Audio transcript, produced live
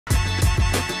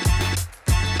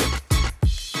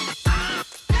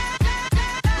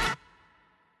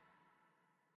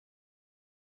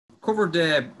covered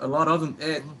a lot of them.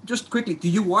 Just quickly, do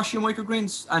you wash your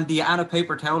microgreens and do you add a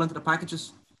paper towel into the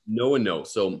packages? No and no.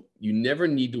 So you never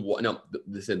need to, no,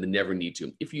 they said they never need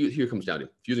to. Here comes down to,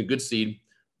 if you're using good seed,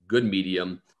 good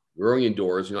medium, growing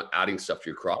indoors, you're not adding stuff to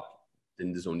your crop,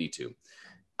 then there's no need to.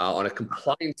 On a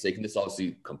compliance sake, and this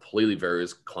obviously completely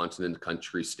varies, continent,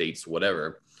 country, states,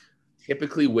 whatever.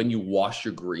 Typically, when you wash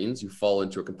your greens, you fall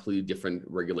into a completely different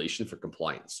regulation for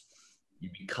compliance. You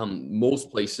become,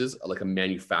 most places, like a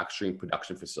manufacturing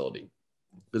production facility,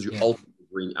 because you're altering the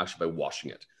green actually by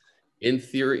washing it. In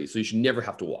theory, so you should never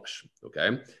have to wash,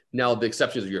 okay? Now, the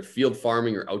exception is if you're field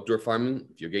farming or outdoor farming,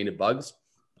 if you're getting the bugs,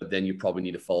 but then you probably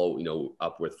need to follow,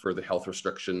 up with further health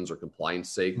restrictions or compliance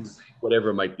sake, whatever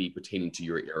it might be pertaining to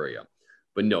your area.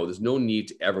 But no, there's no need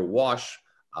to ever wash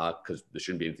because there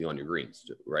shouldn't be anything on your greens,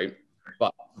 right?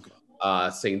 But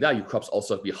saying that, your crops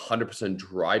also have to be 100%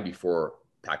 dry before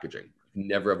packaging. You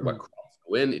never have wet crops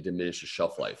go in, it diminishes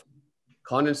shelf life.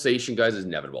 Condensation, guys, is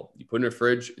inevitable. You put it in a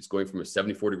fridge, it's going from a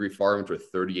 74-degree farm to a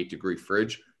 38-degree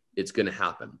fridge. It's going to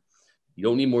happen. You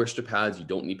don't need moisture pads. You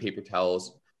don't need paper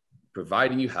towels,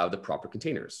 providing you have the proper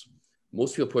containers.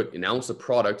 Most people put an ounce of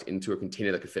product into a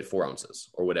container that could fit 4 ounces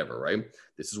or whatever, right?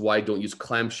 This is why I don't use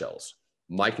clamshells.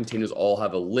 My containers all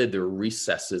have a lid that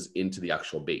recesses into the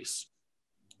actual base.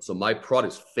 So my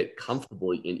products fit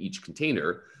comfortably in each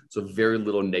container. So very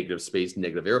little negative space,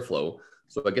 negative airflow.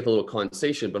 So I get the little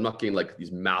condensation, but I'm not getting like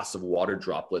these massive water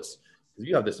droplets. If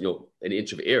you have this, an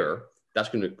inch of air, that's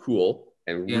going to cool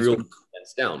and really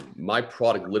condense down. My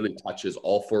product literally touches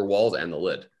all 4 walls and the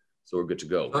lid. So we're good to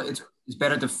go. It's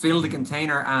better to fill the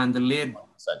container and the lid.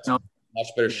 Much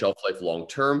better shelf life long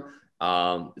term.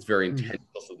 It's very intentional.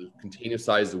 So the container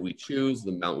size that we choose,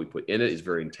 the amount we put in it is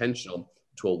very intentional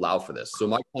to allow for this. So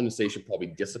my condensation probably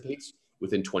dissipates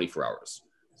within 24 hours.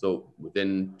 So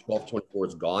within 12, 24,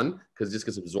 it's gone because it just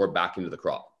gets absorbed back into the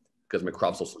crop because my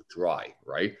crop's also dry,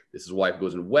 right? This is why if it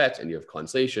goes in wet and you have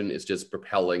condensation, it's just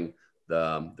propelling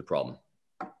the problem.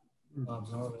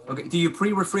 Okay. Do you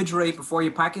pre-refrigerate before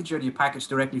you package or do you package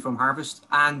directly from harvest?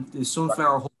 And the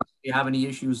sunflower hulls, do you have any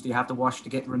issues? Do you have to wash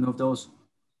to remove those?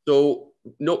 So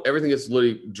no, everything is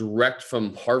literally direct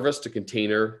from harvest to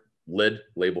container, lid,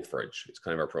 label, fridge. It's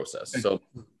kind of our process. So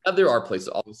there are places,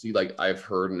 obviously, like I've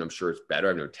heard, and I'm sure it's better.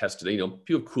 I've never tested it.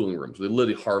 People have cooling rooms. They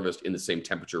literally harvest in the same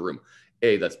temperature room.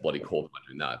 That's bloody cold. I'm not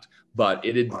doing that. But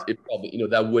it probably,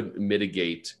 that would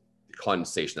mitigate the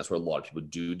condensation. That's why a lot of people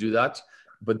do that.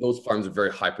 But those farms are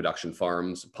very high production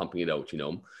farms, pumping it out,